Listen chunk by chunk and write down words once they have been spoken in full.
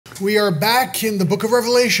We are back in the book of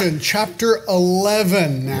Revelation, chapter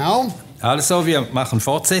 11 now. Also, wir machen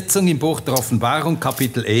Fortsetzung im Buch der Offenbarung,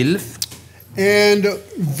 Kapitel 11. And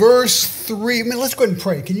verse 3, let's go ahead and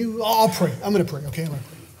pray. I'll pray. I'm going to pray, okay? I'm going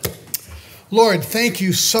to pray. Lord, thank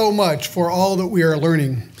you so much for all that we are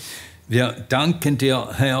learning. Wir danken dir,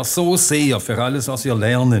 Herr, so sehr für alles, was wir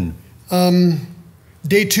lernen.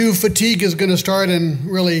 Day 2 fatigue is going to start and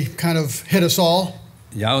really kind of hit us all.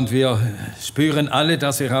 Ja, und wir spüren alle,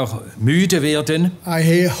 dass wir auch müde werden.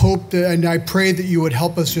 I hope and I pray that you would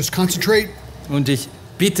help us just concentrate. Und ich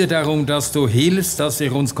bitte darum, dass du hilfst, dass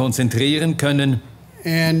wir uns konzentrieren können.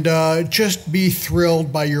 And just be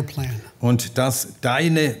thrilled by your plan. Und dass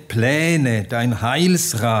deine Pläne, dein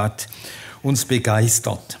Heilsrat uns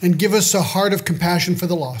begeistert. And give us a heart of compassion for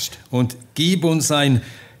the lost. Und gib uns ein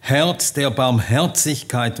Herz der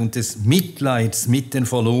Barmherzigkeit und des Mitleids mit den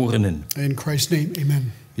Verlorenen. In Christ's name,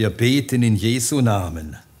 amen. Wir beten in Jesu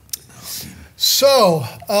Namen. So,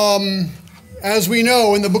 as we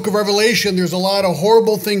know, in the book of Revelation, there's a lot of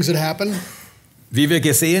horrible things that happen. Wie wir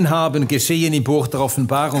gesehen haben, geschehen im Buch der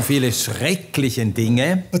Offenbarung viele schreckliche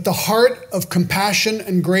Dinge. But the heart of compassion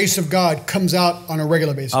and grace of God comes out on a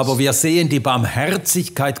regular basis. Aber wir sehen die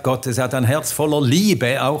Barmherzigkeit Gottes. Er hat ein Herz voller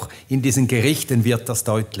Liebe. Auch in diesen Gerichten wird das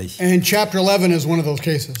deutlich. And chapter 11 is one of those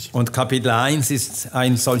cases. Und Kapitel 1 ist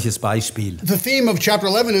ein solches Beispiel. The theme of chapter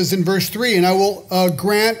 11 is in verse 3, and I will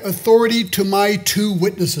grant authority to my 2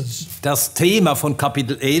 witnesses. Das Thema von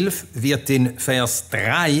Kapitel 11 wird in Vers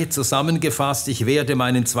 3 zusammengefasst. Ich werde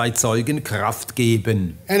meinen 2 Zeugen Kraft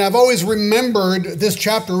geben. And I've always remembered this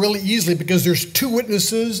chapter really easily because there's 2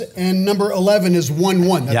 witnesses and number 11 is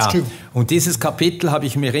 1-1. That's 2. Und dieses Kapitel habe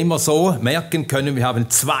ich mir immer so merken können. Wir haben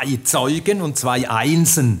 2 Zeugen und 2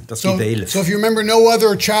 Einsen. Das gibt 11. So if you remember no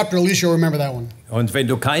other chapter, at least you'll remember that one. Und wenn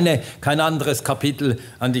du kein anderes Kapitel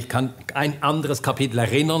ein anderes Kapitel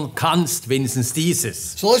erinnern kannst, wenigstens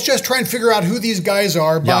dieses. So let's just try and figure out who these guys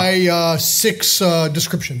are by 6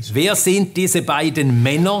 descriptions. Wer sind diese beiden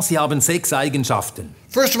Männer? Sie haben 6 Eigenschaften.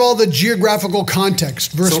 First of all, the geographical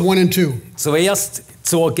context, verse 1 and 2. Zuerst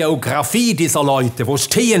zur Geografie dieser Leute. Wo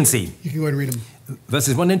stehen sie? You can go ahead and read them.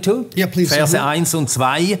 Verses 1 and 2? Yeah, please. Verse 1 und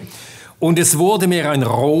 2. Und es wurde mir ein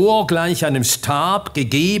Rohr gleich einem Stab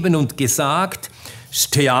gegeben und gesagt: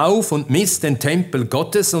 Steh auf und miss den Tempel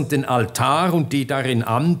Gottes und den Altar und die darin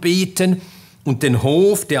anbeten und den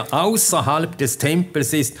Hof, der außerhalb des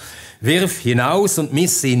Tempels ist. Wirf hinaus und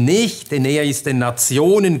miss ihn nicht, denn er ist den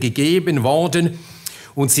Nationen gegeben worden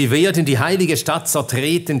und sie werden die heilige Stadt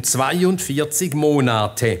zertreten 42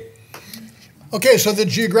 Monate. Okay, so the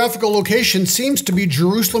geographical location seems to be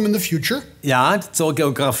Jerusalem in the future. Ja, zur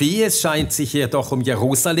Geografie, es scheint sich hier doch um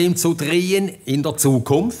Jerusalem zu drehen in der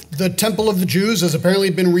Zukunft. The temple of the Jews has apparently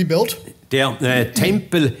been rebuilt. Der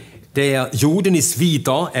Tempel der Juden ist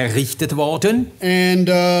wieder errichtet worden. And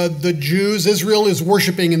the Jews, Israel is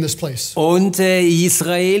worshiping in this place. Und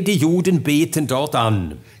Israel, die Juden beten dort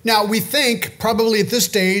an. Now, we think probably at this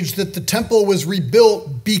stage that the temple was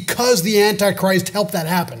rebuilt because the Antichrist helped that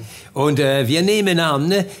happen. Und wir nehmen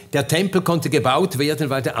an, der Tempel konnte gebaut werden,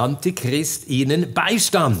 weil der Antichrist ihnen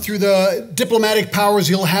beistand. Through the diplomatic powers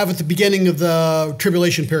he'll have at the beginning of the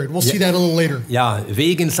tribulation period. We'll see that a little later. Ja,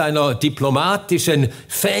 wegen seiner diplomatischen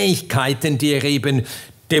Fähigkeiten, die er eben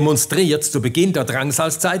demonstriert zu Beginn der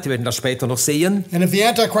Drangsalzzeit. Wir werden das später noch sehen. And if the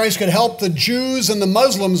Antichrist could help the Jews and the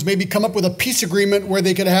Muslims maybe come up with a peace agreement where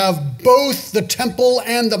they could have both the temple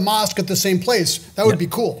and the mosque at the same place, that would be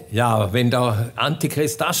cool. Ja, wenn der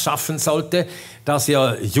Antichrist das schaffen sollte, dass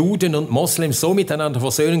er Juden und Moslems so miteinander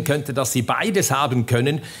versöhnen könnte, dass sie beides haben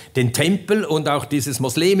können, den Tempel und auch dieses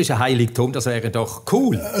moslemische Heiligtum, das wäre doch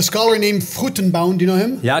cool. A scholar named Fruchtenbaum, do you know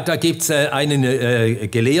him? Ja, da gibt's einen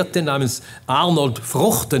Gelehrten namens Arnold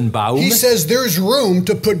Fruchtenbaum. He says there's room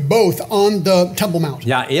to put both on the Temple Mount.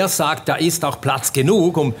 Ja, er sagt, da ist auch Platz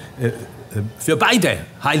genug für beide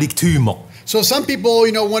Heiligtümer. So some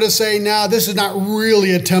people, want to say, nah, this is not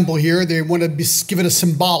really a temple here. They want to give it a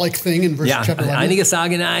symbolic thing in verse chapter 11. Einige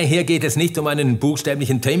sagen, nein, hier geht es nicht um einen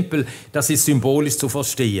buchstäblichen Tempel, das ist symbolisch zu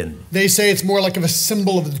verstehen. They say it's more like a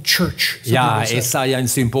symbol of the church. Ja, es sei ein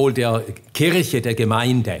Symbol der Kirche, der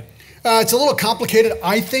Gemeinde. It's a little complicated,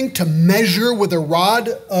 I think, to measure with a rod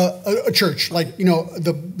a church, like,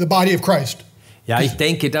 the body of Christ. Ja, ich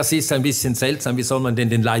denke, das ist ein bisschen seltsam. Wie soll man denn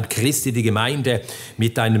den Leib Christi, die Gemeinde,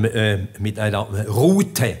 mit einer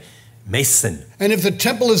Rute messen? And if the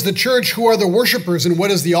temple is the church, who are the worshipers and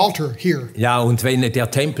what is the altar here? Ja, und wenn der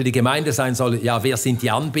Tempel die Gemeinde sein soll, ja, wer sind die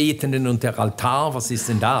Anbetenden und der Altar? Was ist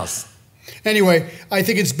denn das? Anyway, I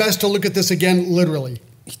think it's best to look at this again literally.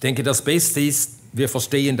 Ich denke, das Beste ist, wir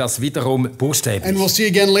verstehen das wiederum buchstäblich. And we'll see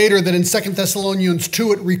again later that in 2 Thessalonians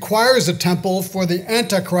 2 it requires a temple for the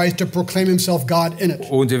Antichrist to proclaim himself God in it.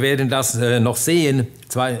 Und wir werden das noch sehen.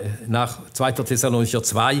 Nach 2. Thessalonicher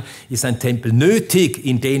 2 ist ein Tempel nötig,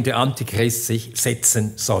 in den der Antichrist sich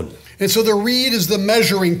setzen soll. And so the reed is the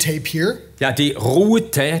measuring tape here. Ja, die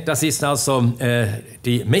Rute, das ist also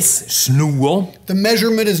die Messschnur. The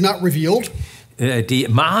measurement is not revealed. Die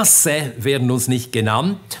Maße werden uns nicht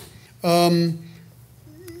genannt. But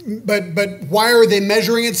why are they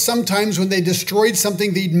measuring it? Sometimes when they destroyed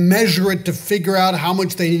something, they'd measure it to figure out how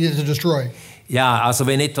much they needed to destroy. Ja, also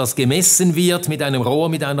wenn etwas gemessen wird mit einem Rohr,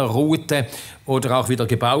 mit einer Rute oder auch wieder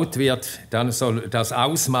gebaut wird, dann soll das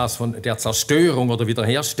Ausmaß von der Zerstörung oder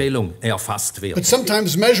Wiederherstellung erfasst werden. But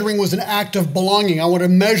sometimes measuring was an act of belonging. I want to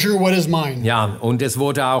measure what is mine. Ja, und es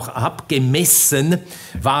wurde auch abgemessen,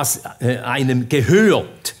 was einem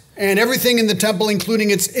gehört. And everything in the temple,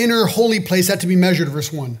 including its inner holy place, had to be measured,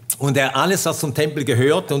 verse 1. Und alles, was zum Tempel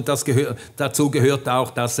gehört, und dazu gehört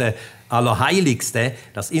auch das Allerheiligste,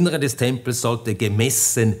 das Innere des Tempels sollte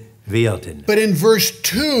gemessen werden. But in verse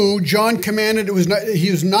 2, John commanded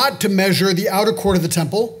he was not to measure the outer court of the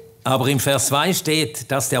temple. Aber im Vers 2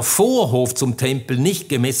 steht, dass der Vorhof zum Tempel nicht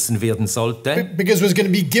gemessen werden sollte. Because it was going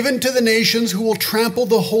to be given to the nations who will trample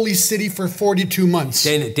the holy city for 42 months.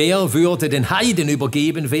 Denn der würde den Heiden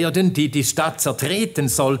übergeben werden, die die Stadt zertreten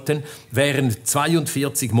sollten während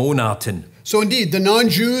 42 Monaten. So indeed, the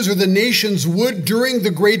non-Jews or the nations would, during the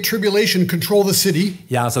Great Tribulation, control the city.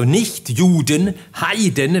 Ja, also Nicht-Juden,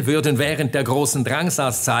 Heiden würden während der großen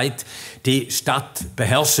Drangsalzzeit die Stadt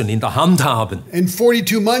beherrschen, in der Hand haben. And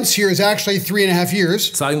 42 months here is actually 3.5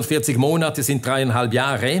 years. 42 Monate sind 3,5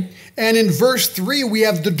 Jahre. And in verse 3, we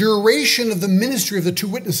have the duration of the ministry of the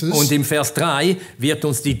two witnesses. Und im Vers 3 wird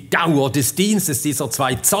uns die Dauer des Dienstes dieser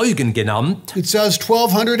zwei Zeugen genannt. It says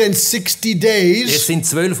 1260 days. Es sind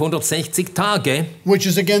 1260 Tage. Which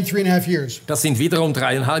is again 3.5 years. Das sind wiederum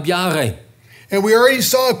 3,5 Jahre. And we already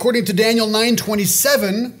saw, according to Daniel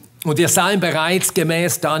 9:27. Und wir sahen bereits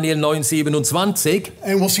gemäß Daniel 9,27,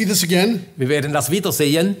 and we'll see this again, wir werden das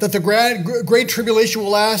wiedersehen, that the great tribulation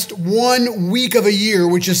will last 1 week of a year,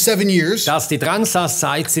 which is 7 years. dass die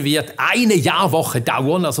Drangsalzzeit, sie wird eine Jahrwoche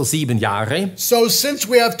dauern, also 7 Jahre. So since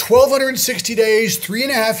we have 1260 days,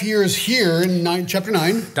 3.5 years here in chapter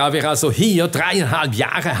 9, da wir also hier 3,5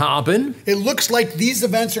 Jahre haben, it looks like these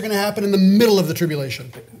events are going to happen in the middle of the tribulation.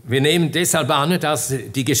 Wir nehmen deshalb an, dass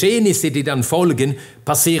die Geschehnisse, die dann folgen,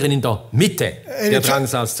 passieren in der Mitte der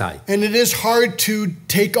Drangsalzzeit. And it is hard to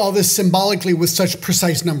take all this symbolically with such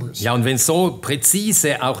precise numbers. Ja, und wenn so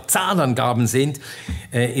präzise auch Zahlangaben sind,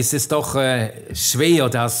 ist es doch schwer,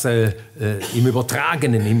 das im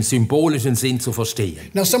übertragenen, im symbolischen Sinn zu verstehen.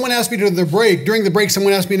 Now, someone asked me during the break,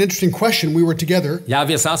 someone asked me an interesting question. We were together. Ja,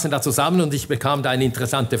 wir saßen da zusammen und ich bekam da eine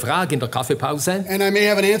interessante Frage in der Kaffeepause. And I may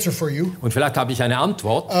have an answer for you. Und vielleicht habe ich eine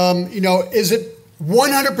Antwort. Is it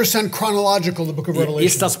 100% chronological, the book of Revelation?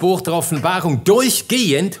 Ist das Buch der Offenbarung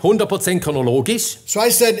durchgehend 100% chronologisch? So I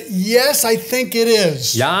said, yes, I think it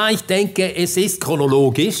is. Ja, ich denke, es ist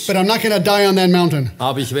chronologisch. But I'm not going to die on that mountain.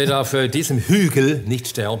 Aber ich werde auf diesem Hügel nicht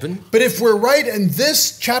sterben. But if we're right and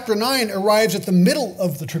this chapter 9 arrives at the middle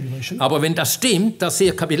of the tribulation. Aber wenn das stimmt, dass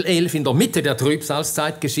hier Kapitel 11 in der Mitte der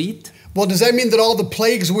Trübsalzeit geschieht, well, does that mean that all the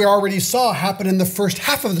plagues we already saw happened in the first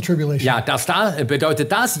half of the tribulation? Ja,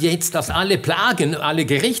 bedeutet das jetzt, dass alle Plagen, alle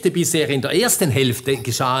Gerichte bisher in der ersten Hälfte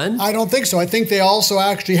geschahen? I don't think so. I think they also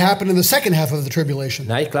actually happened in the second half of the tribulation.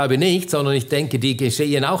 Nein, ich glaube nicht, sondern ich denke, die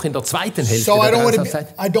geschehen auch in der zweiten Hälfte so der I Tribulation.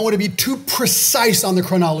 don't want to be too precise on the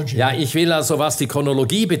chronology. Ja, ich will also, was die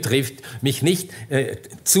Chronologie betrifft, mich nicht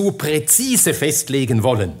zu präzise festlegen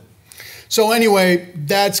wollen. So anyway,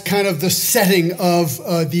 that's kind of the setting of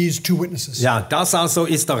these two witnesses. Ja, das also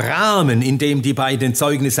ist der Rahmen, in dem die beiden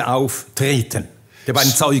Zeugnisse auftreten. Die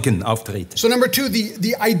beiden Zeugen auftreten. So number 2,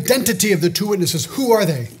 the identity of the two witnesses. Who are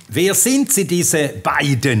they? Wer sind sie, diese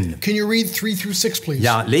beiden? Can you read 3 through 6, please?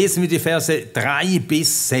 Ja, lesen wir die Verse 3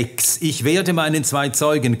 bis 6. Ich werde meinen zwei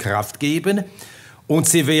Zeugen Kraft geben und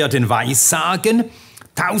sie werden weissagen,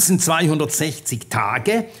 1260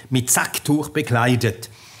 Tage mit Sacktuch bekleidet.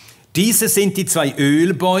 Diese sind die zwei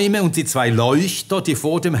Ölbäume und die zwei Leuchter, die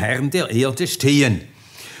vor dem Herrn der Erde stehen.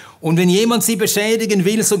 Und wenn jemand sie beschädigen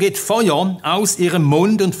will, so geht Feuer aus ihrem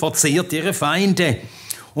Mund und verzehrt ihre Feinde.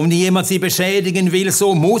 Und wenn jemand sie beschädigen will,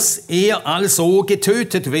 so muss er also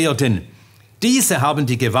getötet werden. Diese haben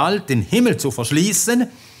die Gewalt, den Himmel zu verschließen,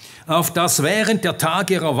 auf dass während der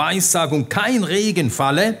Tage ihrer Weissagung kein Regen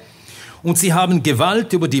falle. Und sie haben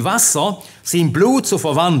Gewalt über die Wasser, sie in Blut zu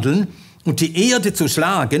verwandeln, und die Erde zu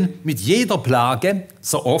schlagen mit jeder Plage,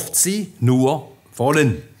 so oft sie nur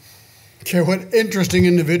wollen. Okay, what interesting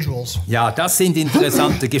individuals. Ja, das sind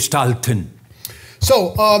interessante Gestalten.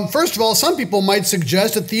 So, first of all, some people might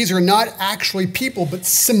suggest that these are not actually people, but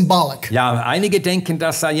symbolic. Ja, einige denken,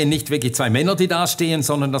 das seien nicht wirklich zwei Männer, die da stehen,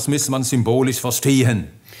 sondern das müsse man symbolisch verstehen.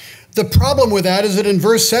 The problem with that is that in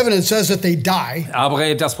verse 7 it says that they die.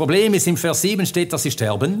 Aber das Problem ist, im Vers 7 steht, dass sie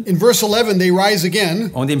sterben. In verse 11 they rise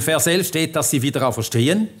again. Und im Vers 11 steht, dass sie wieder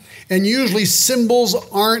auferstehen. And usually symbols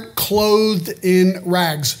aren't clothed in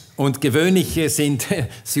rags. Und gewöhnlich sind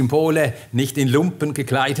Symbole nicht in Lumpen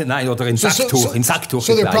gekleidet, nein, oder in Sacktuch,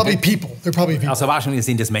 So they're probably people. They're probably people. Also wahrscheinlich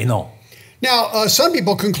sind es Männer. Now, some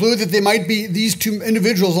people conclude that they might be these two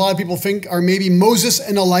individuals. A lot of people think are maybe Moses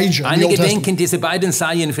and Elijah. Einige denken, diese beiden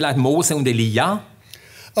seien vielleicht Mose und Elia.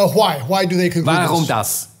 Why? Why do they conclude Warum this?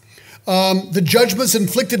 das? The judgments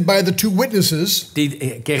inflicted by the two witnesses.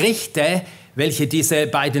 Die Gerichte, welche diese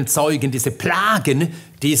beiden Zeugen, diese Plagen,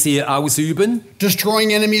 die sie ausüben,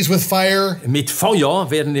 Destroying enemies with fire. mit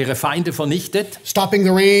Feuer werden ihre Feinde vernichtet Stopping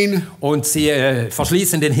the rain. und sie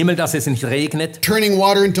verschließen den Himmel, dass es nicht regnet Turning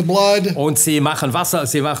water into blood. und sie machen Wasser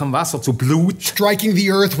zu Blut Striking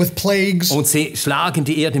the earth with plagues. und sie schlagen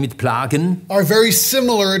die Erde mit Plagen. Are very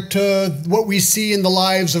similar to what we see in the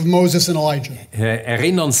lives of Moses and Elijah.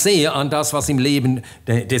 Erinnern sehr an das, was im Leben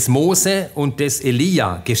des Mose und des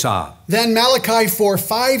Elia geschah. Then Malachi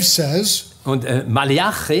 4:5 says. Und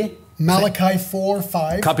Malachi, Malachi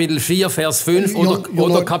 4:5. Kapitel 4, Vers 5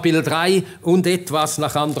 oder Kapitel 3 und etwas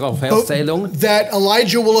nach anderer Verszählung. That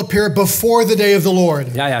Elijah will appear before the day of the Lord.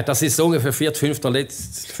 Ja, das ist so ungefähr fünf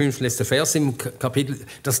letzte Vers im Kapitel.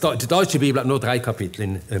 Die deutsche Bibel hat nur 3 Kapitel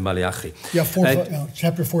in Malachi. Yeah,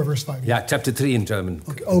 chapter 4, verse 5. Ja, chapter 3 in German.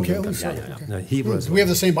 Okay. Sorry. No, Hebrew as well. We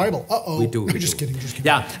have the same Bible. We do. Just kidding.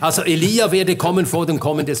 Ja, also Elia werde kommen vor dem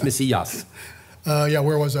Kommen des Messias.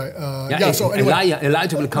 Where was I? So anyway,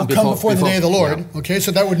 Elijah will come before the day of the Lord. Yeah. Okay,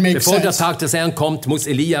 so that would make Bevor der sense. Tag des Herrn kommt, muss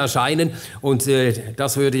Elia erscheinen und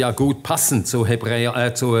das würde ja gut passen zu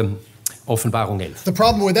Offenbarung 11. The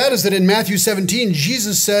problem with that is that in Matthew 17,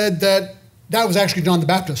 Jesus said that was actually John the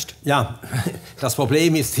Baptist. Ja, das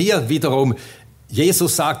Problem ist hier wiederum,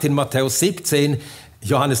 Jesus sagt in Matthäus 17,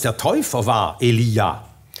 Johannes der Täufer war Elia.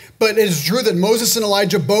 But it is true that Moses and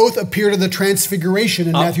Elijah both appeared in the Transfiguration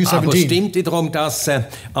in Matthew 17. Aber stimmt wiederum, dass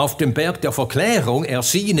auf dem Berg der Verklärung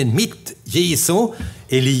erschienen mit Jesu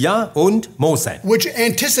Elia und Mose. Which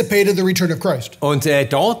anticipated the return of Christ. Und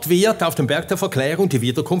dort wird auf dem Berg der Verklärung die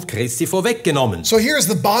Wiederkunft Christi vorweggenommen. So here's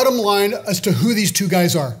the bottom line as to who these two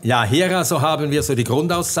guys are. Ja, hier also haben wir so die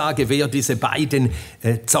Grundaussage, wer diese beiden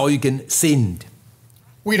Zeugen sind.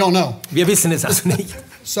 We don't know. Wir wissen es also nicht.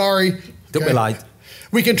 Sorry. Tut mir leid.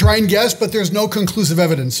 We can try and guess, but there's no conclusive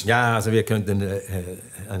evidence. Ja, also wir könnten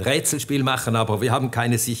ein Rätselspiel machen, aber wir haben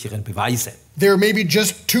keine sicheren Beweise. There may be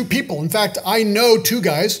just two people. In fact, I know two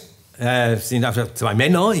guys. Es sind einfach 2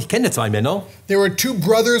 Männer. Ich kenne 2 Männer. There were 2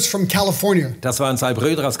 brothers from California. Das waren 2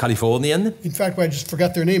 Brüder aus Kalifornien. In fact, I just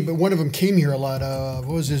forgot their name, but one of them came here a lot.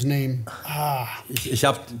 What was his name? Ich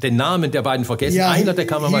habe den Namen der beiden vergessen. Yeah, Einer, der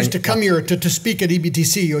kam he used to come here to speak at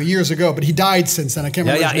EBTC years ago, but he died since then. I can't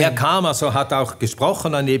remember his name. Er kam, also hat auch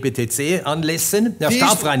gesprochen an EBTC-Anlässen. Er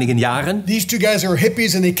starb vor einigen Jahren. These 2 guys are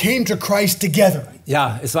hippies and they came to Christ together.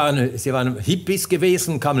 Ja, sie waren Hippies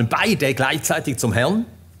gewesen, kamen beide gleichzeitig zum Herrn.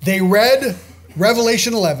 They read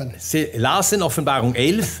Revelation 11. Sie lasen Offenbarung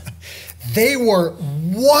 11. They were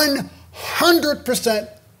 100%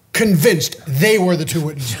 convinced they were the 2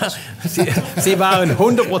 witnesses. Sie waren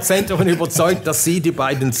 100% davon überzeugt, dass sie die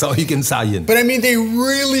beiden Zeugen seien. But I mean, they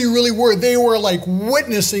really were. They were like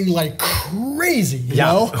witnessing like crazy, you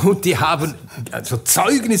know? Und die haben also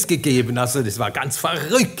Zeugnis gegeben, also das war ganz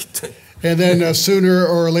verrückt. And then sooner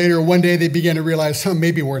or later, one day they began to realize,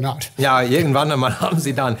 maybe we're not. Ja, irgendwann einmal haben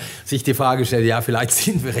sie dann sich die Frage gestellt, ja, vielleicht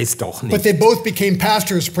sind wir es doch nicht. But they both became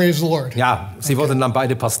pastors, praise the Lord. Ja, sie wurden dann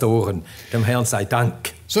beide Pastoren, dem Herrn sei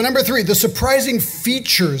Dank. So number 3, the surprising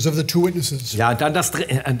features of the 2 witnesses. Ja, dann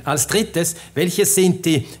als drittes, welche sind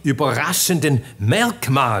die überraschenden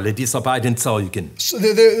Merkmale dieser beiden Zeugen? So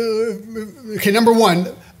okay, number 1.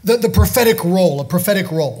 The prophetic role, a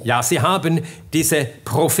prophetic role. Ja, sie haben diese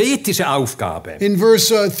prophetische Aufgabe. In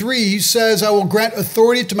verse 3, he says, I will grant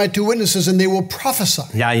authority to my 2 witnesses and they will prophesy.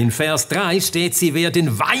 Ja, in Vers 3 steht, sie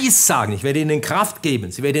werden Weissagen. Ich werde ihnen Kraft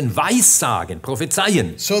geben. Sie werden Weissagen,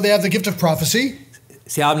 prophezeien. So they have the gift of prophecy.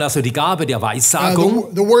 Sie haben also die Gabe der Weissagung.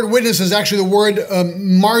 The word witness is actually the word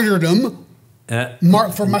martyrdom,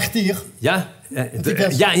 for martyr. Ja,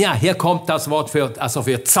 hier kommt das Wort für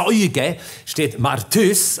Zeuge, steht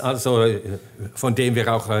Martys, also von dem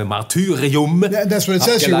wir auch Martyrium That's what it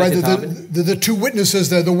says here, right? The two witnesses,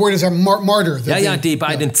 the word is a martyr. Die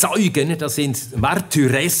beiden Zeugen, das sind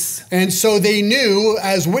Martyres. And so they knew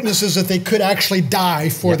as witnesses that they could actually die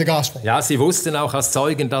for the gospel. Ja, sie wussten auch als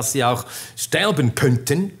Zeugen, dass sie auch sterben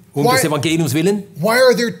könnten, des Evangeliums willen. Why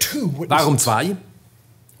are there two witnesses? Warum zwei?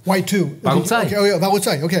 Why two? Warum zwei? Warum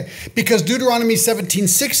zwei? Okay. Because Deuteronomy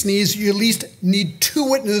 17:6 needs, you at least need two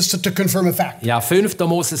witnesses to confirm a fact. Ja, 5.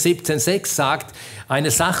 Mose 17,6 sagt, eine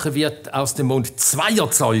Sache wird aus dem Mund zweier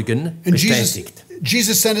Zeugen bestätigt.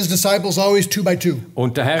 Jesus sent his disciples always 2 by 2.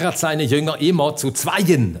 Und der Herr hat seine Jünger immer zu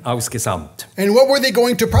Zweien ausgesandt. And what were they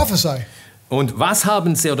going to prophesy? Und was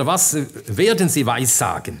haben sie oder was werden sie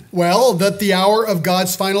weissagen? Well, that the hour of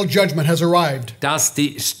God's final judgment has arrived. Dass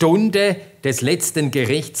die Stunde des letzten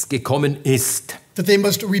Gerichts gekommen ist. That they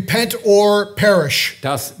must repent or perish.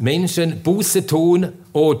 Dass Menschen Buße tun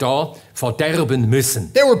oder verderben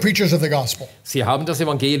müssen. They were preachers of the gospel. Sie haben das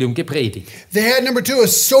Evangelium gepredigt. They had, number 2, a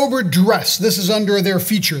sober dress. This is under their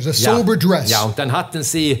features, a sober dress. Ja, und dann hatten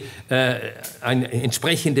sie ein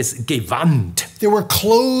entsprechendes Gewand. They were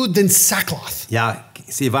clothed in sackcloth. Ja,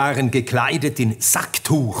 sie waren gekleidet in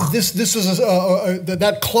Sacktuch. This was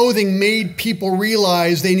that clothing made people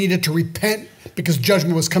realize they needed to repent because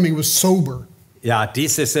judgment was coming. It was sober. Ja,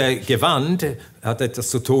 dieses Gewand hat etwas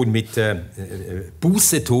zu tun mit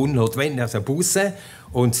Buße tun, notwendig, also Buße.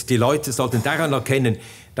 Und die Leute sollten daran erkennen,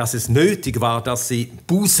 dass es nötig war, dass sie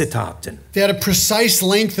Buße taten. They had a precise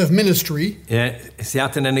length of ministry. Sie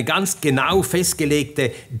hatten eine ganz genau festgelegte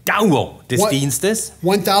Dauer des Dienstes.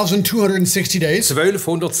 1260 days.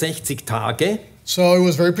 1260 Tage. So it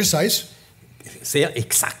was very precise. Sehr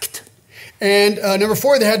exakt. And number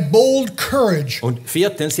 4, they had bold courage. Und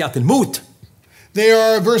 4, sie hatten Mut. They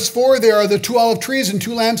are, verse 4, they are the 2 olive trees and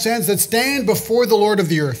 2 lampstands that stand before the Lord of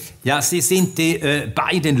the earth. Ja, sie sind die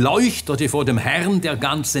beiden Leuchter, die vor dem Herrn der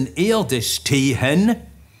ganzen Erde stehen.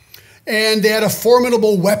 And they had a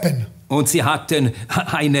formidable weapon. Und sie hatten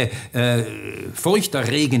eine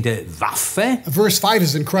furchterregende Waffe. Verse 5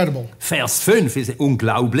 is incredible. Vers 5 ist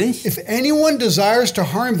unglaublich. If anyone desires to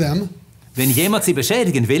harm them, wenn jemand sie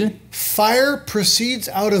beschädigen will, fire proceeds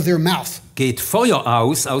out of their mouth. Geht Feuer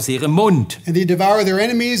aus ihrem Mund. And they devour their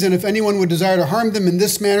enemies, and if anyone would desire to harm them in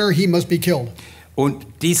this manner, he must be killed. Und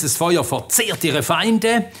dieses Feuer verzehrt ihre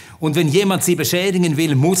Feinde, und wenn jemand sie beschädigen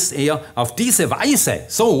will, muss er auf diese Weise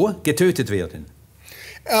so getötet werden.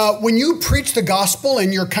 When you preach the gospel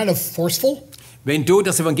and you're kind of forceful, wenn du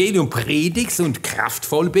das Evangelium predigst und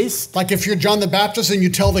kraftvoll bist, like if you're John the Baptist and you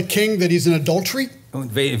tell the king that he's in adultery,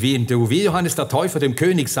 und wie Johannes der Täufer dem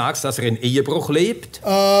König sagst, dass er in Ehebruch lebt,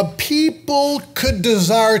 people could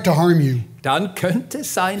desire to harm you. Dann könnte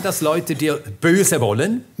es sein, dass Leute dir böse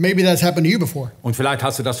wollen. Maybe that's happened to you before. Und vielleicht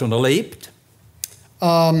hast du das schon erlebt.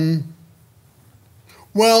 Well,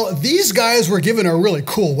 these guys were given a really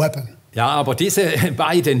cool weapon. Ja, aber diese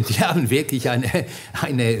beiden, die haben wirklich eine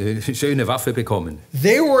schöne Waffe bekommen.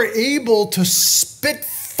 They were able to spit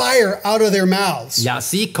fire out of their mouths. Ja,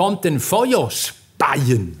 sie konnten Feuer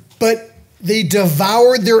speien. But they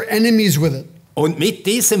devoured their enemies with it. Und mit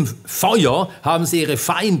diesem Feuer haben sie ihre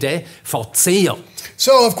Feinde verzehrt.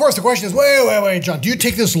 So, of course, the question is, wait, John, do you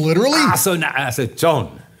take this literally? Also John,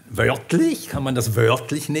 wörtlich? Kann man das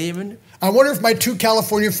wörtlich nehmen? I wonder if my 2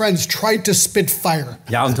 California friends tried to spit fire.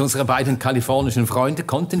 Ja, und unsere beiden kalifornischen Freunde,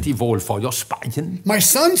 konnten die wohl Feuer speien? My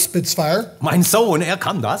son spits fire. Mein Sohn, er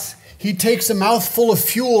kann das. He takes a mouthful of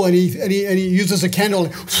fuel and he uses a candle.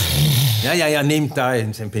 Ja, nimmt da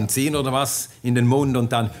ein Benzin oder was in den Mund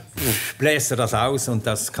und dann bläst er das aus und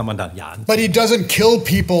das kann man dann, ja. But he doesn't kill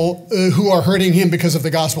people who are hurting him because of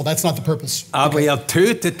the gospel. That's not the purpose. Aber er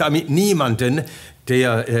tötet damit niemanden,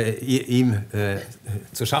 der ihm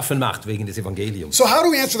zu schaffen macht wegen des Evangeliums. So how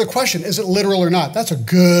do we answer the question, is it literal or not? That's a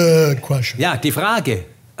good question. Ja, die Frage,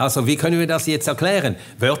 also wie können wir das jetzt erklären?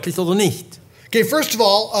 Wörtlich oder nicht? Okay, first of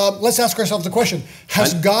all, let's ask ourselves the question,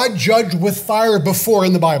 has God judged with fire before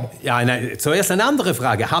in the Bible? Ja, zuerst eine andere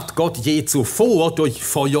Frage. Hat Gott je zuvor durch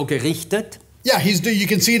Feuer gerichtet? Yeah, you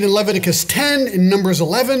can see it in Leviticus 10, in Numbers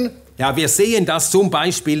 11. Ja, wir sehen das zum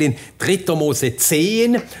Beispiel in 3. Mose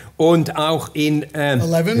 10 und auch in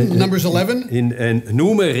Numbers 11. In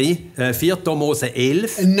Numeri 4. Mose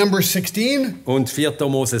 11. In Numbers 16. Und 4.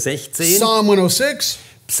 Mose 16. Psalm 106.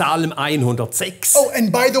 Psalm 106. Oh, and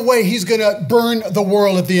by the way, he's going to burn the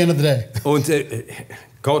world at the end of the day. Und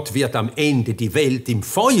Gott wird am Ende die Welt im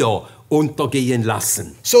Feuer untergehen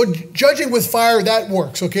lassen. So judging with fire, that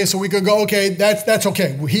works, okay? So we could go, okay, that's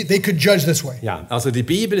okay. They could judge this way. Ja, also die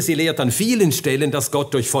Bibel, sie lehrt an vielen Stellen, dass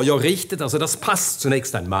Gott durch Feuer richtet. Also das passt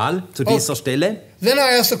zunächst einmal zu dieser Stelle. Then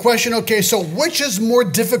I ask the question, okay, so which is more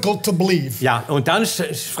difficult to believe? Ja, und dann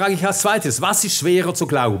frage ich als zweites, was ist schwerer zu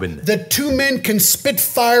glauben? That two men can spit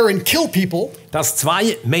fire and kill people, Dass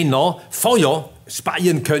zwei Männer Feuer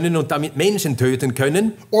speien können und damit Menschen töten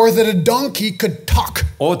können? or that a donkey could talk?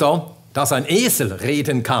 Oder dass ein Esel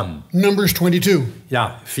reden kann? Numbers 22.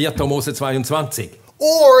 Ja, 4. Mose 22.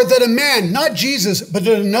 Or that a man, not Jesus, but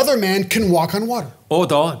that another man can walk on water.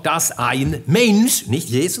 Oder dass ein Mensch, nicht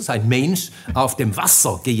Jesus, ein Mensch auf dem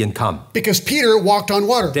Wasser gehen kann. Because Peter walked on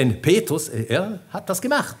water. Denn Petrus, er hat das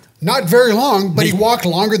gemacht. Not very long, but he walked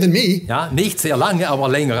longer than me. Ja, nicht sehr lange, aber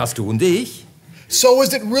länger als du und ich. So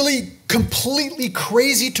is it really completely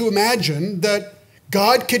crazy to imagine that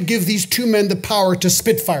God could give these two men the power to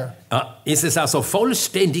spit fire? Ist es also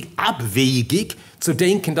vollständig abwegig zu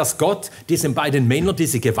denken, dass Gott diesen beiden Männern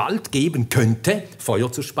diese Gewalt geben könnte, Feuer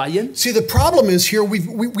zu speien? See, the problem is here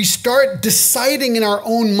we start deciding in our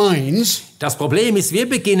own minds. Das Problem ist, wir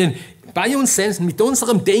beginnen bei uns selbst mit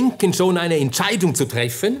unserem Denken schon eine Entscheidung zu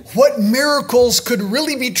treffen. What miracles could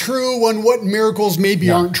really be true and what miracles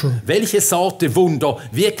maybe aren't true. Welche Sorte Wunder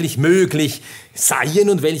wirklich möglich seien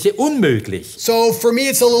und welche unmöglich. So for me,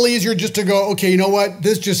 it's a little easier just to go, okay, you know what?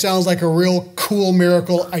 This just sounds like a real cool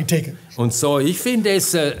miracle. I take it. Und so, ich finde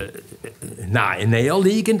es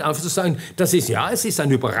näherliegend, einfach zu sagen, es ist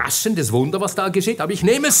ein überraschendes Wunder, was da geschieht, aber ich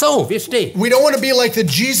nehme es so, wie es steht. We don't want to be like the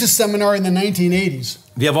Jesus seminar in the 1980s.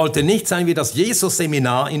 Wir wollten nicht sein wie das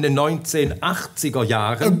Jesus-Seminar in den 1980er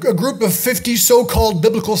Jahren. A group of 50 so-called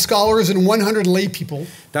biblical scholars and 100 lay people.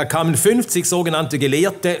 Da kamen 50 sogenannte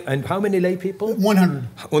Gelehrte, and how many lay people? 100.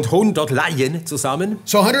 Und 100 Laien zusammen.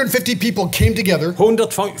 So 150 people came together.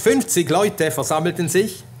 150 Leute versammelten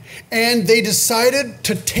sich. And they decided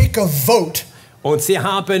to take a vote. Und sie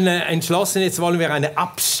haben entschlossen, jetzt wollen wir eine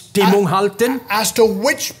Abstimmung halten. As to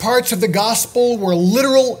which parts of the gospel were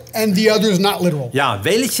literal and the others not literal. Ja,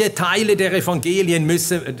 welche Teile der Evangelien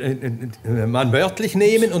müsse man wörtlich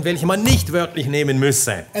nehmen und welche man nicht wörtlich nehmen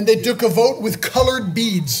müsse. And they took a vote with colored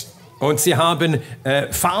beads. Und sie haben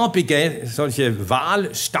farbige solche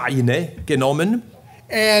Wahlsteine genommen.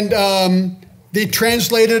 And they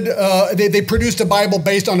translated, they produced a Bible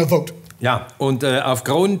based on a vote. Ja, und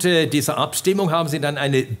aufgrund dieser Abstimmung haben sie dann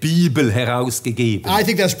eine Bibel herausgegeben. I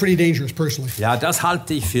think that's pretty dangerous, personally. Ja, das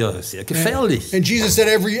halte ich für sehr gefährlich. And Jesus said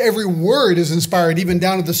every word is inspired, even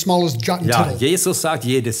down to the smallest jot and Ja, tittle. Jesus sagt,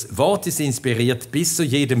 jedes Wort ist inspiriert, bis zu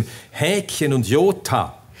jedem Häkchen und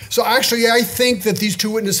Jota. So actually, I think that these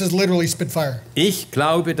two witnesses literally spit fire. Ich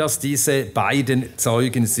glaube, dass diese beiden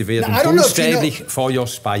Zeugen, sie werden Now, I don't know if buchstäblich Feuer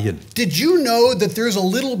speien. Did you know that there's a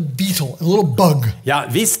little beetle, a little bug? Ja,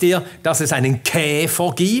 wisst ihr, dass es einen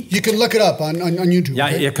Käfer gibt? You can look it up on YouTube. Ja,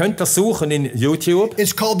 Okay? ihr könnt das suchen in YouTube.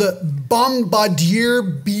 It's called the bombardier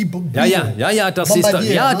beetle. Das ist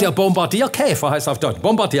der Bombardierkäfer heißt auf Deutsch.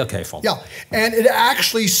 Bombardierkäfer. Yeah, and it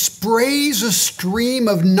actually sprays a stream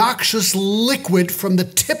of noxious liquid from the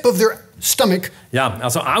tip of their stomach. Ja,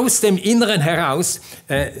 also aus dem Inneren heraus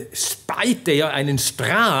speit er einen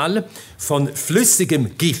Strahl von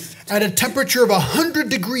flüssigem Gift. At a temperature of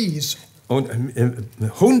 100 degrees. Und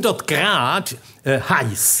 100 Grad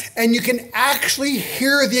heiß. And you can actually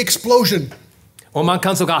hear the explosion. Und man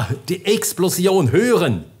kann sogar die Explosion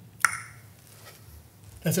hören.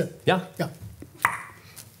 That's it. Ja? Yeah.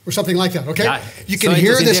 Or something like that, okay? Ja, you so can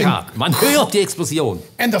hear etwas in this. der Art. Man hört die Explosion.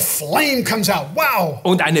 And the flame comes out. Wow.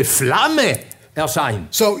 Und eine Flamme erscheint.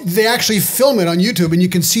 So they actually film it on YouTube and you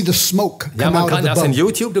can see the smoke come Ja, man out of kann the das in bug.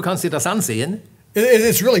 YouTube, du kannst dir das ansehen.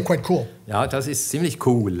 It's really quite cool. Ja, das ist ziemlich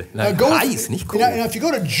cool. Go- Heiß, nicht cool. Now, if you go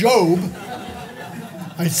to Job,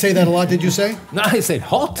 I say that a lot, did you say? Nein, ich sage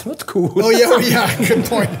hot, not cool. Oh, yeah, good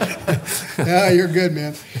point. Yeah, you're good,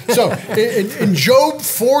 man. So, in Job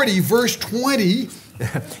 40, verse 20,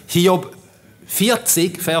 Hiob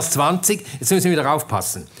 40, Vers 20, jetzt müssen wir wieder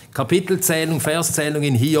aufpassen. Kapitelzählung, Verszählung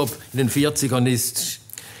in Hiob in den 40ern ist...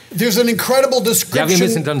 there's an incredible Ja, wir description.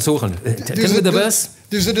 müssen dann suchen. Kennen wir das?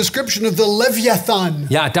 There's a description of the Leviathan.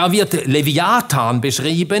 Ja, da wird Leviathan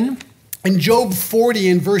beschrieben. In Job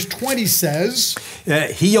 40 and verse 20 says,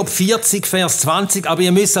 Hiob 40, Vers 20, aber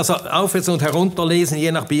ihr müsst also aufwärts und herunter lesen,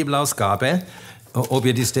 je nach Bibelausgabe, ob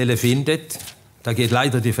ihr die Stelle findet. Da geht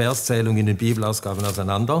leider die Verszählung in den Bibelausgaben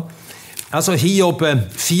auseinander. Also Hiob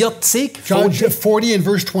 40, John 40 and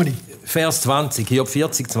verse 20. Vers 20, Hiob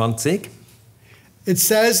 40, 20. It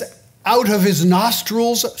says, out of his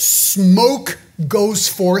nostrils smoke goes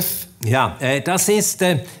forth Ja, das ist,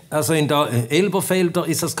 also in der Elberfelder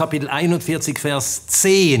ist das Kapitel 41, Vers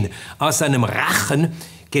 10. Aus seinem Rachen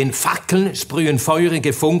gehen Fackeln, sprühen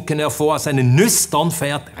feurige Funken hervor, aus seinen Nüstern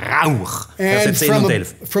fährt Rauch. Verse And 10 und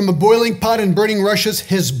 11. from a boiling pot and burning rushes,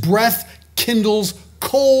 his breath kindles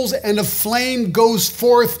coals and a flame goes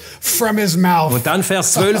forth from his mouth. Und dann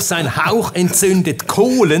Vers 12, sein Hauch entzündet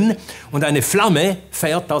Kohlen und eine Flamme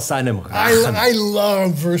fährt aus seinem Rachen. I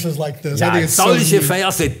love verses like this. I Ja, think it's so solche neat.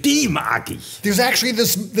 Verse, die mag ich. There's actually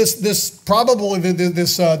this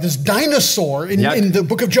dinosaur Ja. in the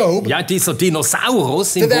book of Job Ja, dieser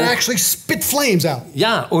Dinosaurus im that Buch. actually spit flames out.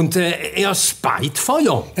 Ja, und er speit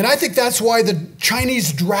Feuer. And I think that's why the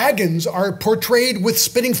Chinese dragons are portrayed with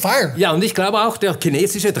spitting fire. Ja, und ich glaube auch, der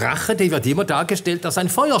chinesische Drache, der wird immer dargestellt als ein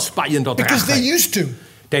feuerspeiender Because they Drache. used to.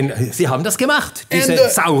 Denn sie haben das gemacht, diese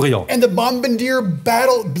And Saurier. the bombardier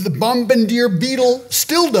beetle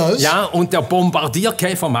still does. Ja, und der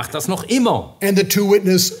Bombardierkäfer macht das noch immer. And the two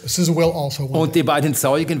witnesses will also. Und die beiden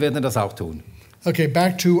Zeugen werden das auch tun. Okay,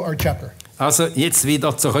 back to our chapter. Also jetzt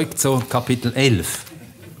wieder zurück zu Kapitel 11.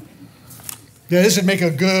 Yeah, this would make a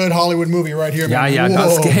good Hollywood movie right here. Ja, man. ja,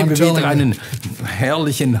 das Whoa, gäbe I'm wieder telling you. einen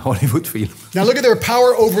herrlichen Hollywood-Film. Now look at their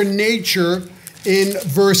power over nature in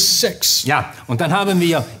verse 6. Ja, und dann haben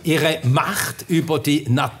wir ihre Macht über die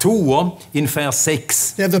Natur in Vers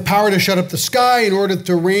 6. They have the power to shut up the sky in order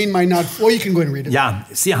to rain might not. Well, you can go ahead and read it. Ja,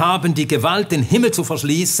 sie haben die Gewalt, den Himmel zu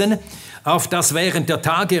verschließen, auf dass während der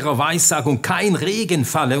Tage ihrer Weissagung kein Regen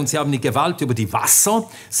falle. Und sie haben die Gewalt über die Wasser,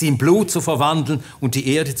 sie in Blut zu verwandeln und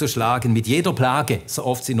die Erde zu schlagen mit jeder Plage, so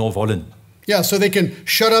oft sie nur wollen. Yeah, so they can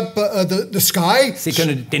shut up the sky. Sie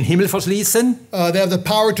können den Himmel verschließen, They have the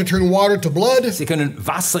power to turn water to blood. sie können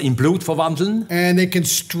Wasser in Blut verwandeln And they can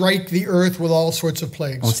strike the earth with all sorts of und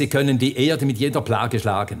plagues. sie können die Erde mit jeder Plage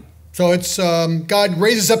schlagen. So it's God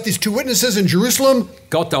raises up these two witnesses in Jerusalem.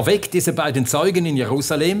 Gott erweckt diese beiden Zeugen in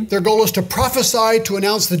Jerusalem Their goal is to prophesy, to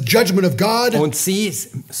announce the judgment of God und sie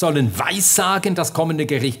sollen weissagen, das kommende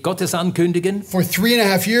Gericht Gottes ankündigen, for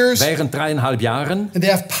 3.5 years. während 3,5 Jahren. And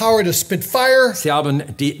they have power to spit fire, Sie haben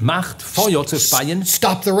die Macht, Feuer zu speien,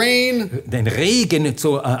 stop the rain, den Regen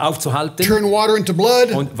aufzuhalten turn water into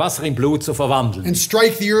blood, und Wasser in Blut zu verwandeln and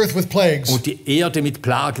strike the earth with plagues. und die Erde mit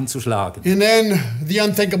Plagen zu schlagen. And then the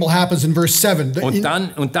unthinkable happens in verse 7.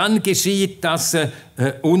 Und dann geschieht das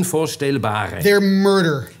Unvorstellbare. Their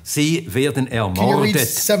murder. Sie werden Can you read ermordet.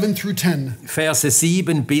 7 through 10? Verse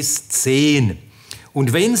 7 bis 10.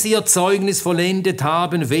 Und wenn sie ihr Zeugnis vollendet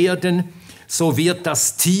haben werden, so wird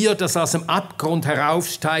das Tier, das aus dem Abgrund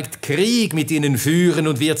heraufsteigt, Krieg mit ihnen führen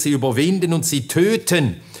und wird sie überwinden und sie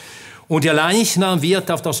töten. Und ihr Leichnam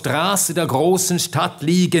wird auf der Straße der großen Stadt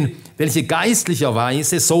liegen, welche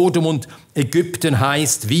geistlicherweise Sodom und Ägypten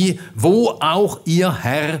heißt, wo auch ihr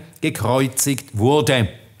Herr gekreuzigt wurde.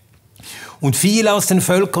 Und viele aus den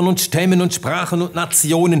Völkern und Stämmen und Sprachen und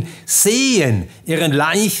Nationen sehen ihren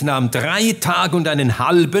Leichnam 3 Tage und einen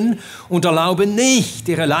halben und erlauben nicht,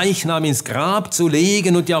 ihre Leichnam ins Grab zu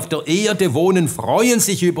legen, und die auf der Erde wohnen, freuen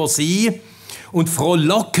sich über sie und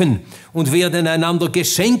frohlocken und werden einander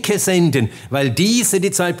Geschenke senden, weil diese, die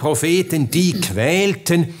 2 Propheten, die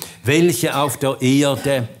quälten, welche auf der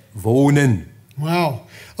Erde wohnen. Wow.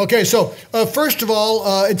 Okay, so first of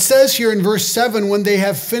all, it says here in verse 7, when they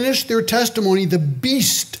have finished their testimony, the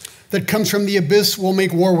beast that comes from the abyss will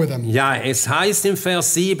make war with them. Ja, es heißt im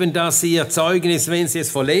Vers 7, dass sie ihr Zeugnis, wenn sie es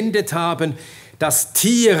vollendet haben, das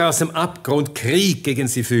Tier aus dem Abgrund Krieg gegen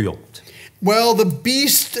sie führt. Well, the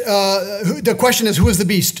beast, the question is, who is the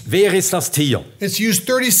beast? Wer ist das Tier? It's used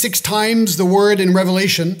 36 times, the word in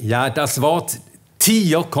Revelation. Ja, das Wort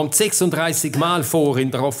Tier kommt 36 Mal vor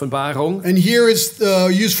in der Offenbarung. And here it's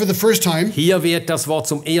used for the first time. Hier wird das Wort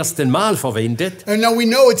zum ersten Mal verwendet. And now we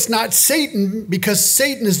know it's not Satan, because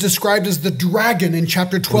Satan is described as the dragon in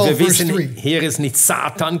chapter Und 12, wir verse 3. wissen, hier ist nicht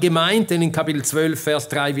Satan gemeint, denn in Kapitel 12, Vers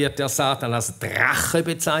 3 wird der Satan als Drache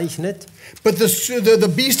bezeichnet. But the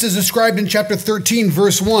beast is described in chapter 13,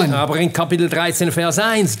 verse 1. Aber in Kapitel 13, Vers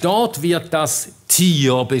 1, dort wird das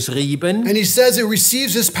Tier beschrieben. And he says it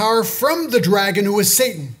receives its power from the dragon, who is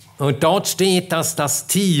Satan. Und dort steht, dass das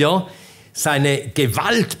Tier seine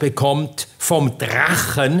Gewalt bekommt vom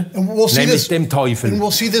Drachen, And we'll see nämlich this, dem and Teufel.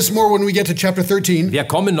 we'll see this more when we get to chapter 13. Wir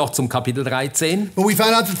kommen noch zum Kapitel 13. But we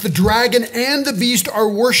find out that the dragon and the beast are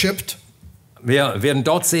worshipped. Wir werden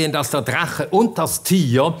dort sehen, dass der Drache und das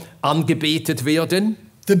Tier angebetet werden.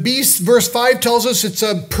 The beast, verse 5 tells us it's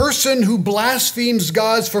a person who blasphemes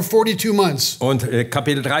God for 42 months. Und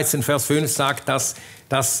Kapitel 13, Vers 5 sagt, dass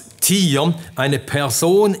das Tier eine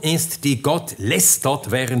Person ist, die Gott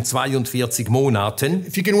lästert während 42 Monaten.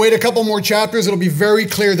 If you can wait a couple more chapters, it'll be very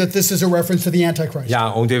clear that this is a reference to the Antichrist. Ja,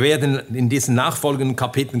 und wir werden in diesen nachfolgenden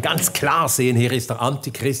Kapiteln ganz klar sehen, hier ist der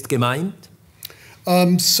Antichrist gemeint.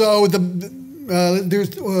 Let's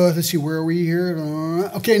see, where are we here?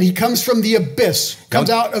 Okay, and he comes from the abyss, comes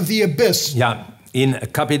out of the abyss. Ja, in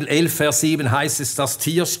Kapitel 11, Vers 7 heißt es, das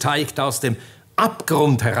Tier steigt aus dem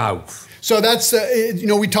Abgrund herauf. So that's,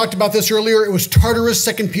 we talked about this earlier. It was Tartarus,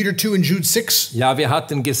 2 Peter 2 and Jude 6. Ja, wir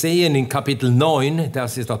hatten gesehen in Kapitel 9,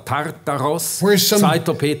 das ist der Tartaros, 2.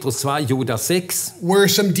 Petrus 2, Judas 6. Where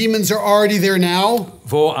some demons are already there now.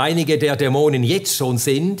 Wo einige der Dämonen jetzt schon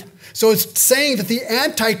sind. So it's saying that the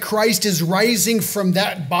Antichrist is rising from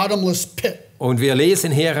that bottomless pit. Und wir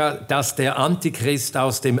lesen hier, dass der Antichrist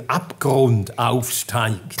aus dem Abgrund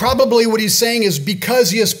aufsteigt. Probably what he's saying is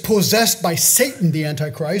because he is possessed by Satan, the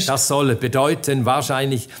Antichrist. Das soll bedeuten,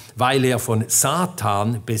 wahrscheinlich, weil er von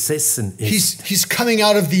Satan besessen ist. He's coming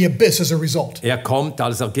out of the abyss as a result. Er kommt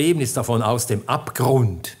als Ergebnis davon aus dem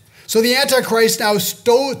Abgrund. So the Antichrist now is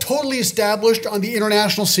totally established on the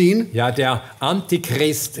international scene. Ja, der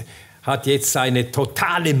Antichrist hat jetzt seine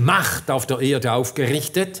totale Macht auf der Erde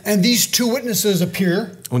aufgerichtet. And these two witnesses appear.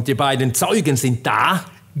 Und die beiden Zeugen sind da.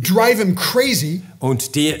 Drive him crazy.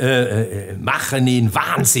 Und die machen ihn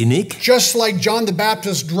wahnsinnig. Just like John the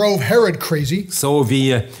Baptist drove Herod crazy. So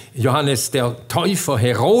wie Johannes der Täufer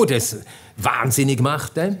Herodes wahnsinnig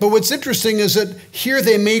machte. But what's interesting is that here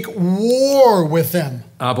they make war with them.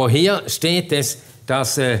 Aber hier steht es,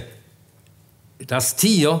 dass das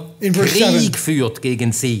Tier Krieg führt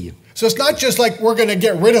gegen sie. So it's not just like we're going to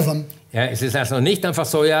get rid of them. Ja, es ist also nicht einfach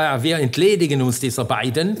so, ja, wir entledigen uns dieser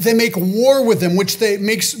beiden. They make war with them, which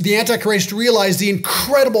makes the Antichrist realize the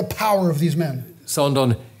incredible power of these men.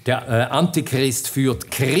 Sondern der Antichrist führt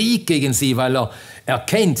Krieg gegen sie, weil er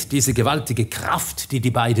erkennt diese gewaltige Kraft, die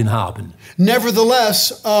die beiden haben.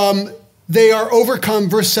 Nevertheless, they are overcome,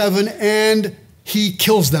 verse 7, and he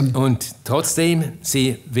kills them. Und trotzdem,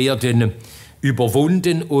 sie werden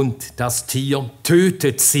überwunden und das Tier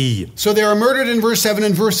tötet sie. So they are murdered in verse 7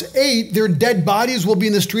 and verse 8. Their dead bodies will be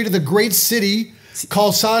in the street of the great city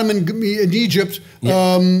called Sodom in Egypt,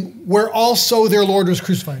 where also their Lord was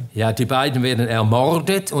crucified. Ja, die beiden werden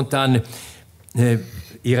ermordet und dann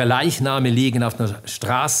ihre Leichname liegen auf den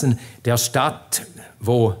Straßen der Stadt,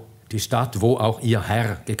 wo auch ihr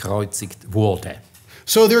Herr gekreuzigt wurde.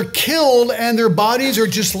 So they're killed and their bodies are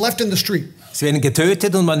just left in the street. Sie werden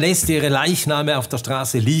getötet und man lässt ihre Leichname auf der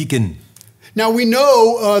Straße liegen. Now we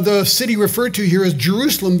know the city referred to here is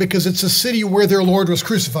Jerusalem because it's a city where their Lord was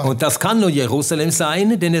crucified. Und das kann nur Jerusalem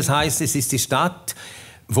sein, denn es heißt, es ist die Stadt,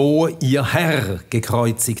 wo ihr Herr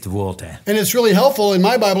gekreuzigt wurde. And it's really helpful in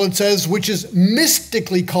my Bible it says which is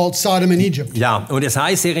mystically called Sodom in Egypt. Ja, und es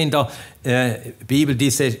heißt hier in der Bibel,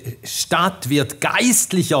 diese Stadt wird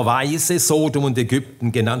geistlicherweise Sodom und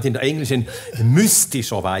Ägypten genannt, in der englischen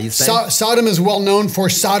mystischerweise. Sodom is well known for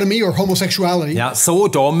sodomy or homosexuality. Ja,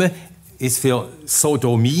 Sodom ist für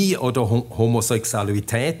Sodomie oder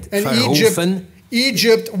Homosexualität verrufen.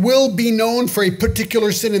 Egypt will be known for a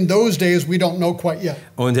particular sin in those days we don't know quite yet.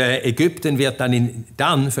 Und Ägypten wird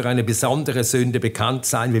dann für eine besondere Sünde bekannt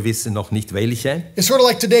sein. Wir wissen noch nicht welche. It's sort of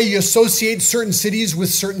like today you associate certain cities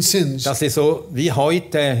with certain sins. Das ist so wie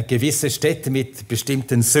heute gewisse Städte mit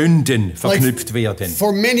bestimmten Sünden verknüpft werden.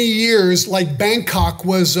 For many years, like Bangkok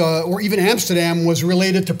was, or even Amsterdam was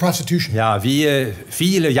related to prostitution. Ja, wie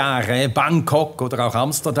viele Jahre Bangkok oder auch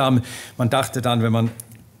Amsterdam. Man dachte dann, wenn man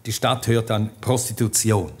die Stadt hört, dann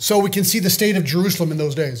Prostitution. So we can see the state of Jerusalem in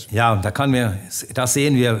those days. Ja, und da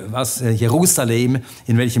sehen wir, was Jerusalem,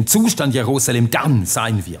 in welchem Zustand Jerusalem dann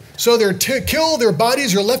sein wird. So they're killed, their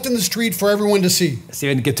bodies are left in the street for everyone to see. Sie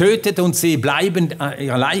werden getötet und sie bleiben,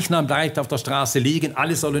 ihr Leichnam bleibt auf der Straße liegen,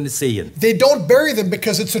 alle sollen es sehen. They don't bury them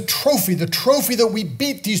because it's a trophy, the trophy that we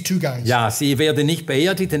beat these two guys. Ja, sie werden nicht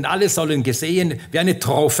beerdigt, denn alle sollen gesehen, wie eine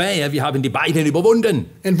Trophäe, wir haben die beiden überwunden.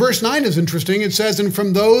 And verse 9 is interesting. It says,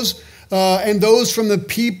 and those from the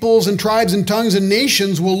peoples and tribes and tongues and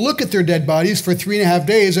nations will look at their dead bodies for 3.5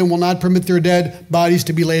 days and will not permit their dead bodies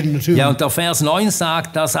to be laid in the tomb. Ja, und der Vers 9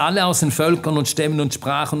 sagt, dass alle aus den Völkern und Stämmen und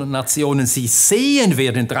Sprachen und Nationen sie sehen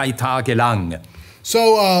werden 3 Tage lang. So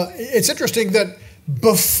it's interesting that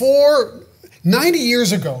before 90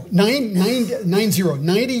 years ago,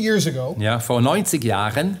 90 years ago, ja, vor 90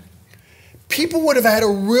 Jahren, people would have had a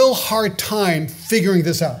real hard time figuring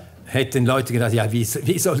this out. Hätten Leute gedacht, ja, wie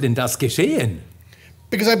soll denn das geschehen?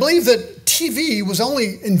 Because I believe that TV was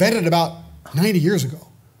only invented about 90 years ago.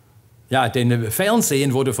 Ja, denn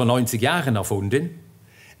Fernsehen wurde vor 90 Jahren erfunden.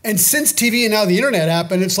 And since TV and now the internet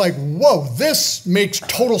happened, it's like, whoa, this makes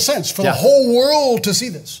total sense for Ja. the whole world to see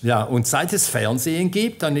this. Ja, und seit es Fernsehen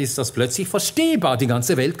gibt, dann ist das plötzlich verstehbar. Die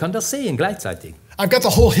ganze Welt kann das sehen gleichzeitig. I've got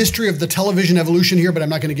the whole history of the television evolution here, but I'm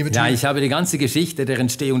not going to give it to Ja, you. ich habe die ganze Geschichte der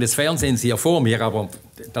Entstehung des Fernsehens hier vor mir, aber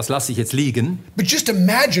das lasse ich jetzt liegen. But just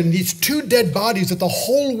imagine these two dead bodies that the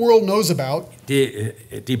whole world knows about.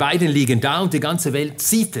 Die beiden liegen da und die ganze Welt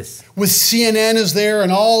sieht es. With CNN is there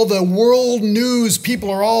and all the world news people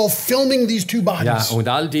are all filming these two Ja, bodies. und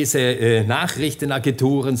all diese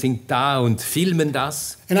Nachrichtenagenturen sind da und filmen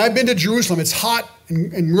das. And I've been to Jerusalem. It's hot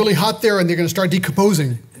and really hot there, and they're going to start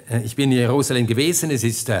decomposing. Ich bin in Jerusalem gewesen, es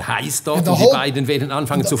ist heiß dort And und the die whole- beiden werden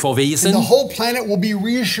anfangen zu And verwesen. the whole planet will be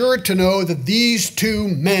reassured to know that these two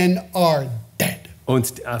men are dead.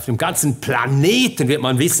 Und auf dem ganzen Planeten wird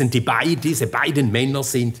man wissen, diese beiden Männer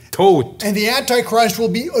sind tot. And the Antichrist will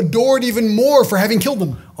be adored even more for having killed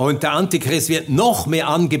them. Und der Antichrist wird noch mehr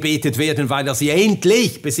angebetet werden, weil er sie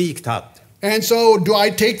endlich besiegt hat. And so do I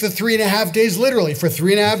take the 3.5 days literally? For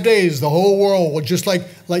 3.5 days, the whole world will just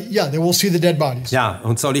they will see the dead bodies. Ja,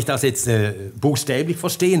 und soll ich das jetzt buchstäblich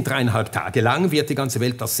verstehen? 3,5 Tage lang wird die ganze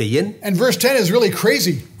Welt das sehen. And verse 10 is really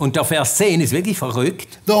crazy. Und der Vers 10 ist wirklich verrückt.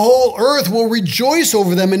 The whole earth will rejoice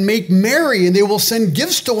over them and make merry, and they will send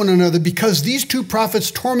gifts to one another because these two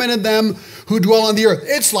prophets tormented them who dwell on the earth.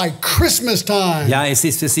 It's like Christmas time. Ja, es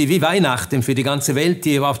ist für sie wie Weihnachten, für die ganze Welt,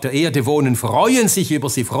 die auf der Erde wohnen, freuen sich über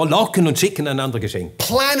sie, frohlocken und schicken einander Geschenke.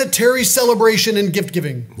 Planetary celebration and gift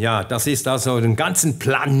giving. Ja, das ist also den ganzen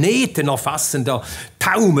Planeten erfassender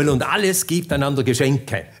Taumel und alles gibt einander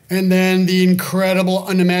Geschenke. And then the incredible,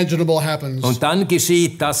 unimaginable happens. Und dann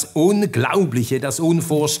geschieht das Unglaubliche, das The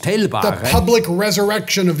Unvorstellbare. public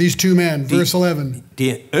resurrection of these two men, verse 11.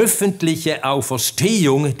 Die öffentliche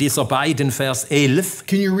Auferstehung dieser beiden, Vers 11.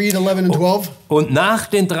 Can you read 11 and 12? Und nach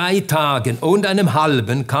den 3 Tagen und einem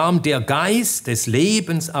halben kam der Geist des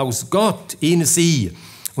Lebens aus Gott in sie.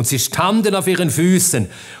 Und sie standen auf ihren Füßen.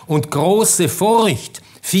 Und große Furcht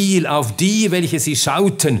fiel auf die, welche sie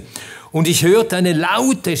schauten. Und ich hörte eine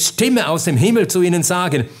laute Stimme aus dem Himmel zu ihnen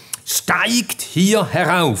sagen, steigt hier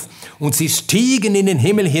herauf. Und sie stiegen in den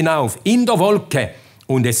Himmel hinauf, in der Wolke.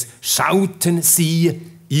 Und es schauten sie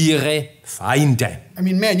ihre Feinde. I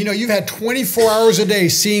mean, man, you've had 24 hours a day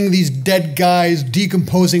seeing these dead guys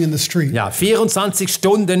decomposing in the street. Ja, 24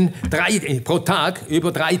 Stunden pro Tag,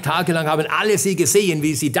 über 3 Tage lang haben alle sie gesehen,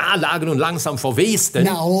 wie sie da lagen und langsam verwesten.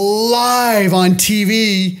 Now, live on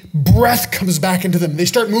TV, breath comes back into them. They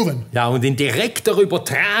start moving. Ja, und in direkter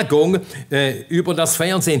Übertragung über das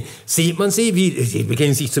Fernsehen sieht man sie, wie sie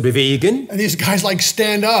beginnen sich zu bewegen. And these guys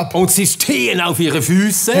stand up. Und sie stehen auf ihre And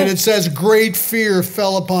Füße. it says, great fear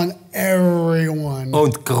fell upon everyone.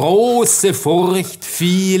 Und große Furcht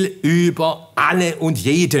fiel über alle und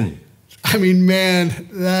jeden. I mean, man,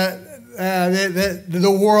 the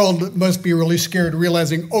world must be really scared,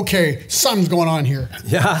 realizing, okay, something's going on here.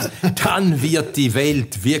 Ja, dann wird die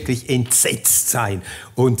Welt wirklich entsetzt sein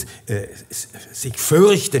und sich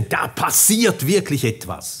fürchten, da passiert wirklich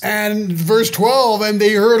etwas. And verse 12, and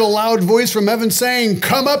they heard a loud voice from heaven saying,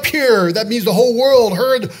 come up here. That means the whole world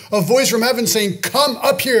heard a voice from heaven saying, come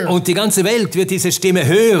up here. Und die ganze Welt wird diese Stimme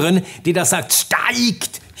hören, die da sagt,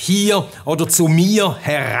 steigt hier oder zu mir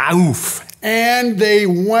herauf. And they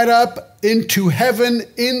went up into heaven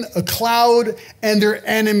in a cloud, and their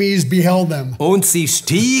enemies beheld them. Und sie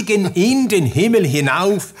stiegen in den Himmel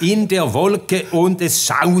hinauf in der Wolke und es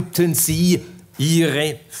schauten sie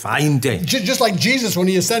ihre Feinde. Just like Jesus when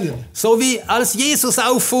he ascended. So wie als Jesus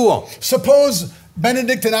auffuhr. Suppose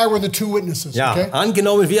Benedikt and I were the two witnesses, Ja, okay?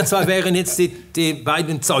 angenommen, wir zwei wären jetzt die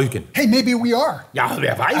beiden Zeugen. Hey, maybe we are. Ja,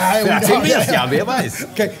 wer weiß, I vielleicht know, sind wir es, yeah. ja, wer weiß.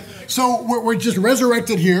 Okay, so we're just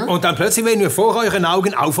resurrected here. Und dann plötzlich werden wir vor euren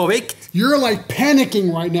Augen auferweckt. You're like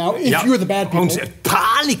panicking right now if you're the bad people. Und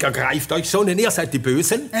Panik ergreift euch schon, denn ihr seid die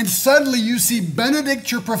Bösen. And suddenly you see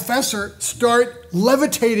Benedikt, your professor, start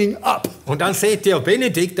levitating up. Und dann seht ihr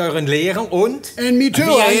Benedikt, euren Lehrer, und And me too,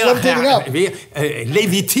 I'm levitating up. wie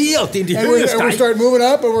levitiert in die And Höhe we steigt. start moving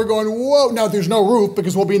up and we're going, whoa. Now there's no roof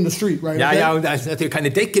because we'll be in the street, right? Ja, Okay? ja, und da ist natürlich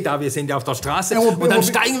keine Decke da, wir sind ja auf der Straße. And Und dann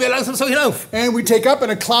steigen wir langsam so hinauf. And we take up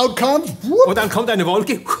and a cloud comes. Whoop, Und dann kommt eine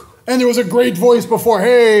Wolke. and there was a great voice before,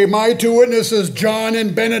 hey, my two witnesses, John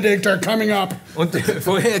and Benedikt, are coming up. Und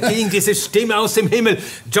vorher ging diese Stimme aus dem Himmel.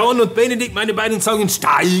 John und Benedikt, meine beiden Zeugen,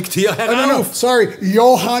 steigt hier No, herauf. sorry,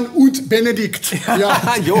 Johann und Benedikt.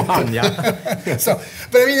 Yeah. Johann, ja. So,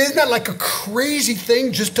 but I mean, isn't that like a crazy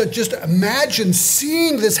thing just to imagine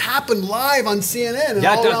seeing this happen live on CNN and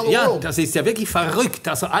all around the Ja, world? das ist ja wirklich verrückt.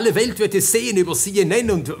 Also alle Welt wird es sehen über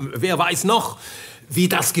CNN und wer weiß noch, wie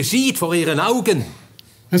das geschieht vor ihren Augen.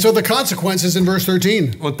 And so the consequences in verse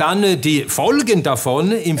 13. Und dann die Folgen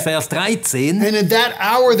davon im Vers 13. And in that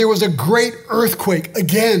hour there was a great earthquake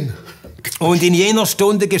again. Und in jener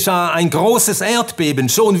Stunde geschah ein großes Erdbeben,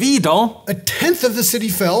 schon wieder. A tenth of the city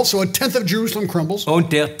fell, so a tenth of Jerusalem crumbles.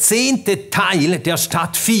 Und der 10. Teil der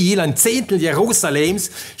Stadt fiel, ein Zehntel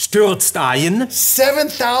Jerusalems stürzt ein.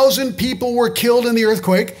 7,000 people were killed in the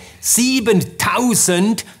earthquake.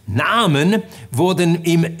 7.000 Namen wurden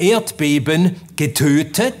im Erdbeben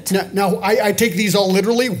getötet. Now I take these all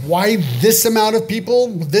literally. Why this amount of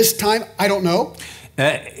people, this time, I don't know.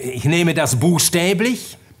 Ich nehme das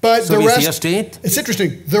buchstäblich. But So the wie es hier rest, steht. it's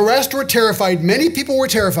interesting. The rest were terrified. Many people were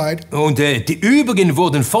terrified. Und die übrigen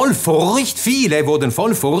wurden voll Furcht, viele wurden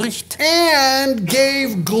voll Furcht. And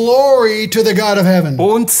gave glory to the God of heaven.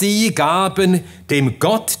 Und sie gaben dem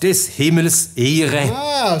Gott des Himmels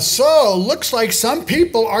Ehre. So looks like some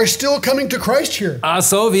people are still coming to Christ here.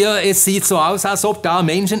 Also es sieht so aus, als ob da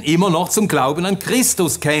Menschen immer noch zum Glauben an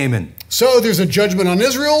Christus kämen. So there's a judgment on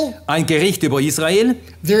Israel. Ein Gericht über Israel.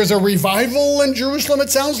 There's a revival in Jerusalem,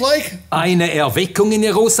 it sounds like. Eine Erweckung in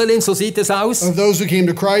Jerusalem, so sieht es aus. Of those who came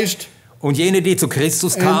to Christ. Und jene, die zu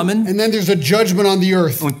Christus kamen. And then there's a judgment on the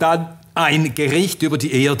earth. Und dann ein Gericht über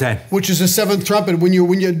die Erde. Which is the seventh trumpet when you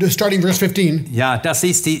starting verse 15. Ja, das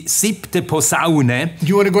ist die 7. Posaune. Do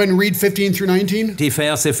you want to go ahead and read 15 through 19? Die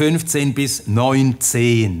Verse 15 bis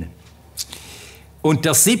 19. Und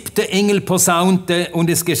der 7. Engel posaunte, und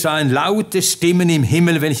es geschahen laute Stimmen im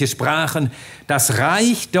Himmel, welche sprachen: Das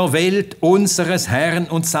Reich der Welt unseres Herrn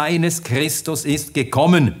und seines Christus ist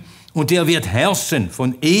gekommen, und er wird herrschen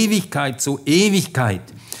von Ewigkeit zu Ewigkeit.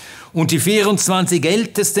 Und die 24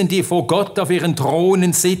 Ältesten, die vor Gott auf ihren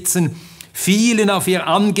Thronen sitzen, fielen auf ihr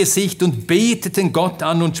Angesicht und beteten Gott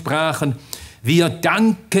an und sprachen: Wir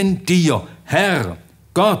danken dir, Herr,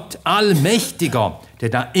 Gott Allmächtiger, der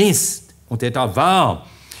da ist und der da war,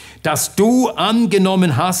 dass du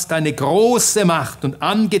angenommen hast deine große Macht und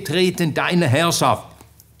angetreten deine Herrschaft.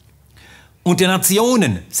 Und die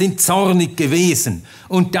Nationen sind zornig gewesen,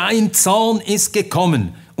 und dein Zorn ist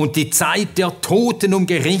gekommen, und die Zeit der Toten, um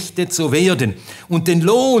gerichtet zu werden, und den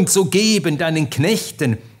Lohn zu geben deinen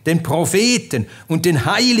Knechten, den Propheten und den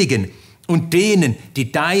Heiligen, und denen,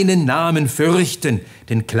 die deinen Namen fürchten,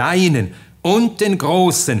 den Kleinen und den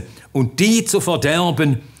Großen, und die zu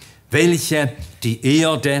verderben, welche die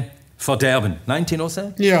Erde verderben. 19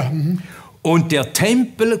 also? Yeah. Und der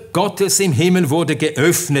Tempel Gottes im Himmel wurde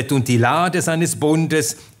geöffnet, und die Lade seines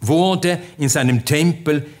Bundes wurde in seinem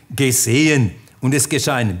Tempel gesehen. Und es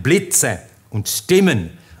geschahen Blitze und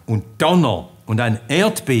Stimmen und Donner und ein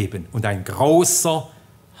Erdbeben und ein großer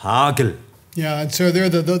Hagel. Yeah, and so there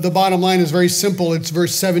the bottom line is very simple. It's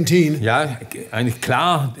verse 17. Ja, eigentlich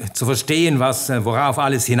klar zu verstehen, worauf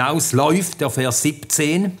alles hinausläuft, der Vers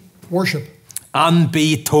 17. Worship.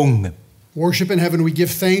 Anbetung. Worship in heaven, we give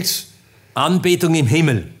thanks. Anbetung im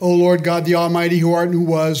Himmel. O Lord God, the Almighty, who art and who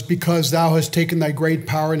was, because thou hast taken thy great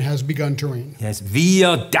power and hast begun to reign. Yes,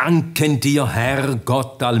 wir danken dir, Herr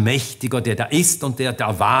Gott Allmächtiger, der da ist und der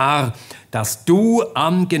da war, dass du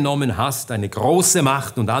angenommen hast deine große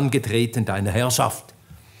Macht und angetreten deine Herrschaft.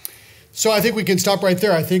 So I think we can stop right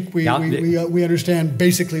there. I think we understand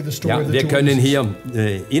basically the story. Ja, of the wir two können witnesses.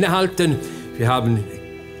 hier innehalten. Wir haben,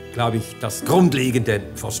 glaube ich, das Grundlegende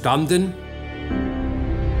verstanden.